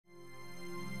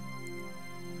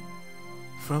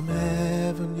From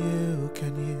heaven you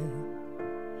can hear.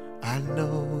 I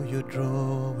know you're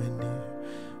drawing near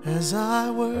as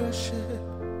I worship.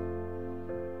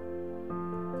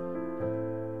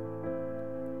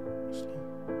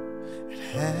 And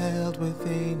held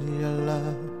within your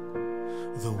love,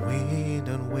 the wind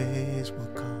and waves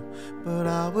will come, but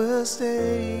I will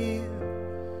stay here.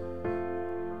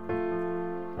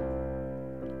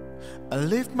 I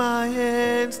lift my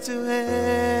hands to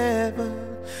heaven,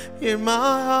 hear my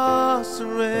heart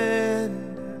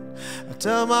surrender. I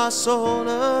tell my soul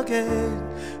again,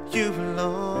 you are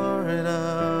Lord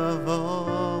of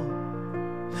all.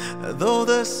 And though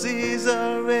the seas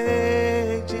are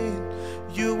raging,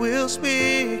 you will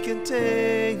speak and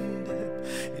tame them.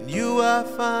 In you I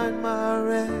find my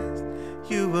rest,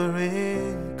 you are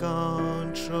in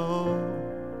control.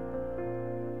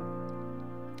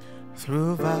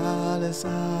 Through valleys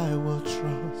I will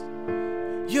trust,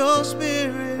 your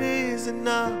spirit is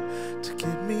enough to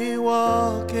keep me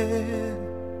walking.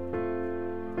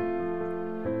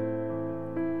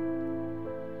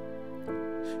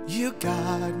 You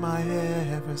guide my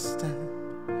every step,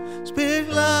 speak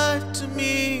life to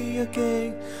me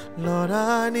again. Lord,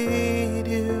 I need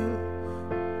you,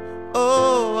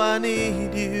 oh I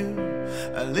need you.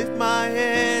 I lift my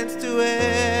hands to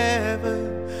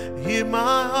heaven, hear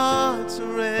my heart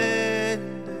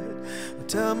surrendered. I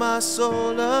tell my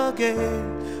soul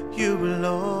again, you are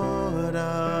Lord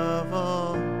of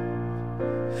all.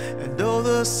 And though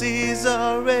the seas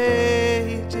are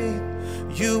raging,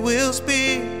 you will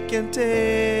speak and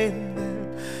tame them.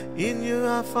 In you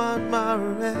I find my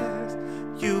rest,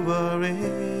 you are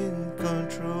in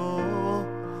control.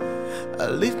 I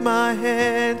lift my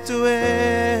hands to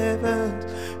heaven,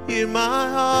 hear my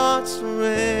heart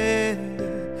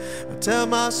surrender. I tell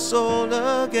my soul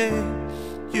again,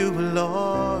 you are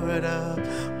Lord of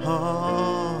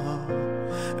all.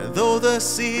 And though the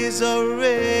seas are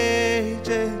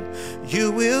raging,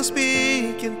 you will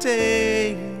speak and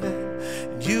tame them.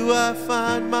 In you I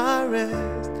find my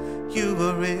rest, you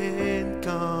are in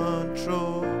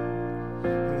control.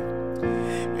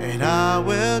 And I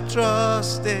will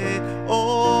trust in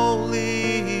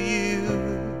only you.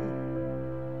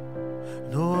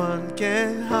 No one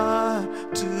can hide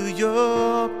to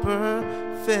your perfection.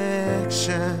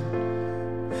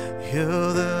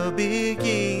 You're the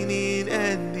beginning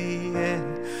and the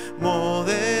end, more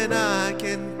than I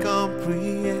can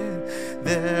comprehend.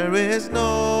 There is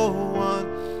no one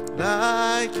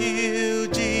like you,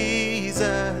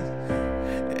 Jesus.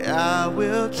 I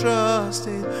will trust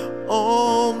in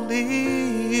only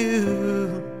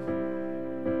you.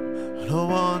 No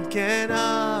one can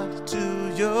add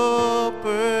to your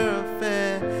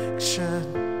perfection.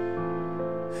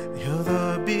 You're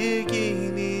the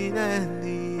beginning and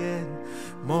the end,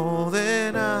 more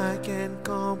than I can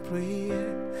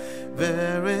comprehend.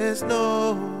 There is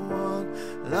no one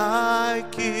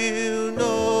like you,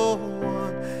 no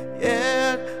one.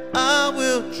 Yet I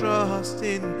will trust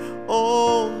in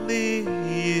only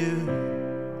you.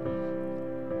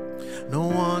 No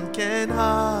one can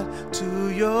add to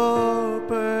your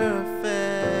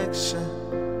perfection.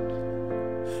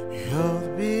 You're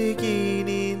the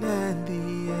beginning and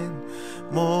the end,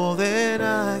 more than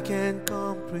I can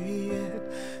comprehend.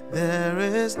 There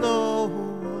is no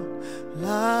one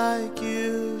like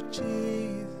you,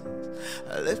 Jesus.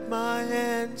 I lift my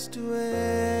hands to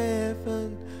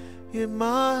heaven, hear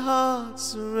my heart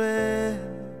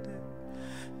surrender.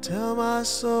 Tell my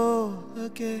soul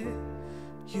again,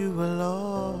 you are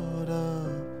Lord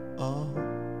of all.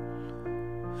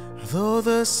 Though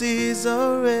the seas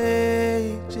are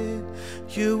raging,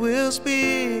 you will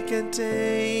speak and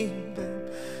tame them.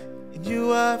 In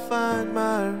you I find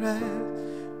my rest,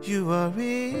 you are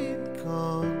in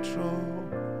control.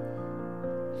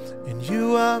 In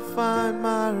you I find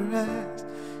my rest,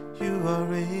 you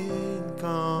are in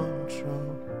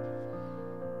control.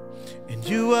 In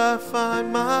you I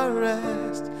find my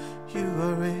rest, you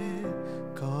are in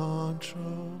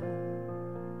control.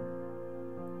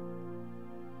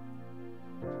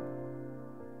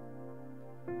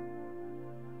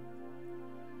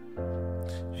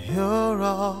 You're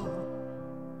all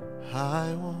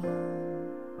I want,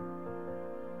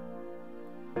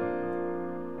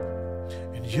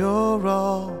 and you're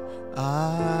all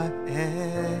I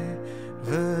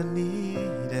ever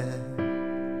needed.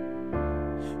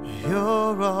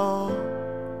 You're all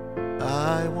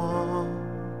I want.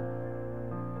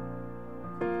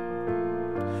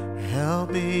 Help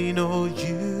me know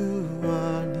you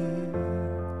are near.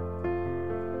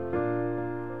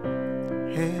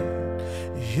 Hey,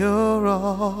 you're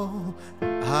all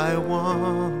I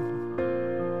want.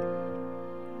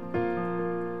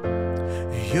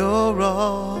 You're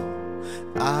all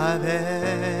I've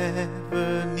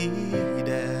ever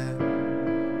needed.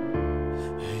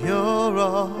 You're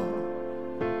all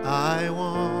I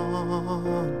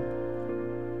want.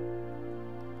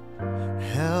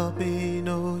 Help me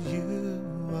know you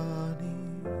are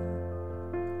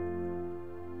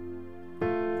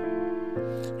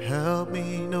near. Help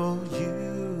me know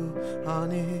you are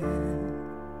near.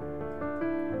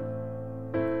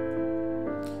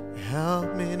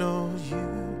 Help me know you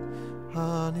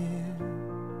are near.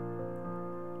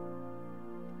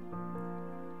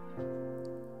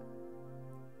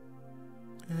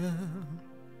 Yeah.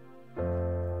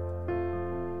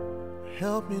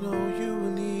 Help me know you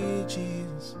are near,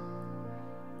 Jesus.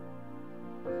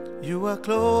 You are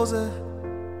closer,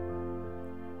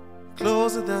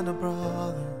 closer than a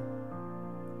brother.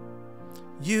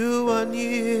 You are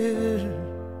near.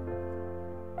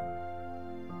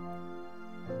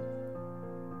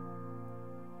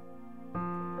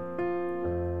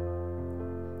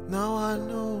 Now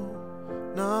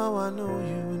I know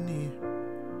you are near.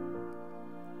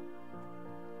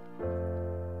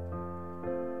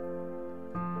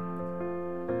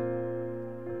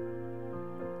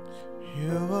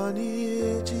 You are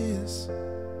near, Jesus.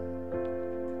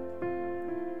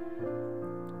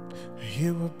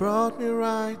 You have brought me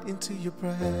right into your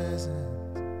presence.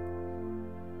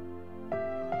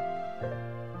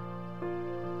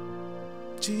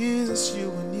 Jesus,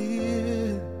 you are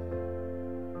near.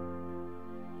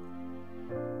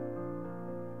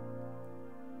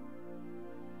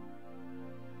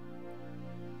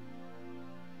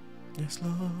 Yes,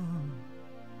 Lord.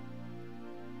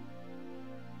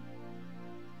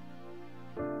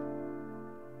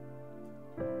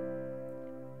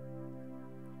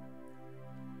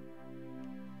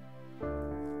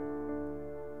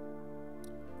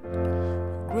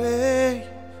 Great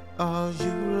are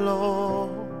you,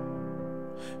 Lord,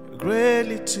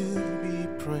 greatly to be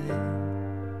praised.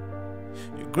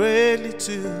 You're greatly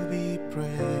to be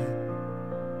praised.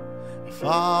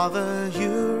 Father,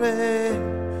 you reign.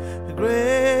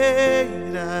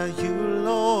 Great are you,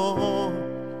 Lord,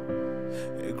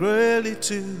 greatly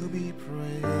to be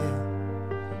praised.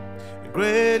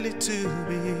 Greatly to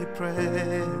be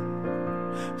praised.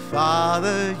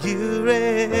 Father, you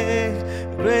reign.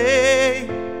 Great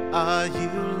are you,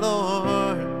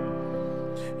 Lord.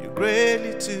 You're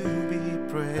greatly to be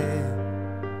praised.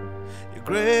 You're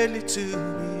greatly to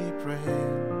be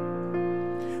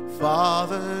praised.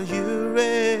 Father, you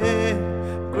reign.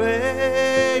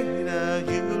 Great are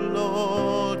you,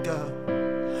 Lord God.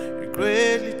 You're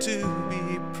greatly to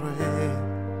be praised.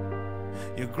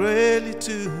 You're greatly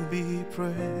to be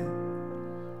praised.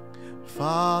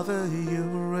 Father, you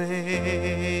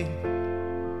reign.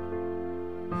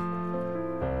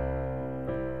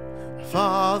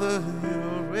 Father, you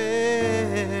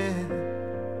reign.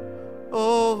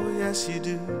 Oh, yes, you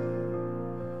do.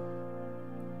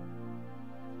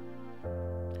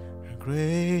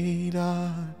 Great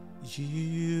are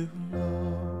you,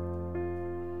 Lord.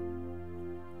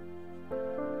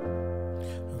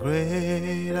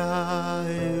 Great are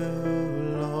you,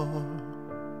 Lord.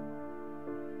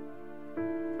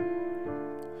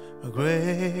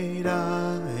 Great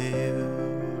are you,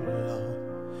 Lord.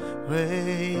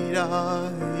 Great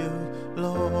are you,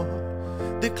 Lord.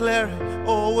 Declare it.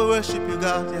 Oh, we worship you,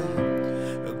 God.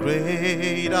 Yeah.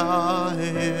 Great are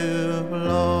you,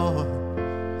 Lord.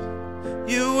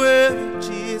 You will,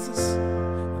 Jesus.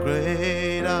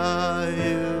 Great are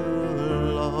you,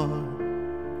 Lord.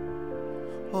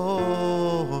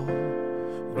 Oh,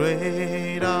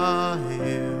 great are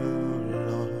you,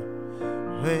 Lord.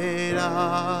 Great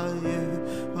are you,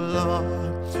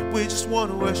 Lord. We just want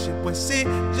to worship. We see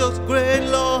just great,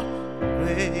 Lord.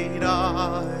 Great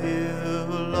are you,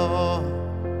 Lord.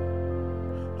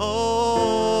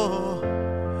 Oh,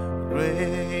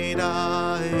 great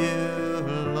are you,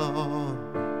 Lord.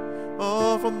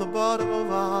 Oh, from the bottom of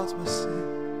our hearts we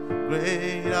sing,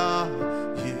 great are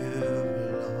you,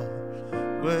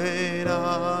 Lord. Great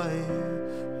are you,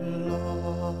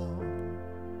 Lord.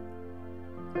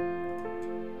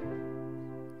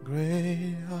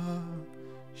 Great are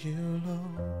you,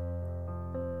 Lord.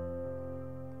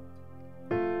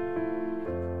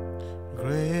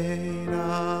 Great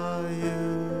are you,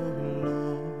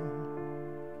 Lord.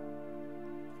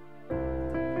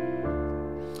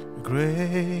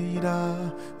 Great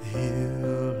are you,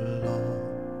 Lord.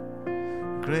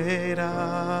 Great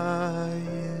are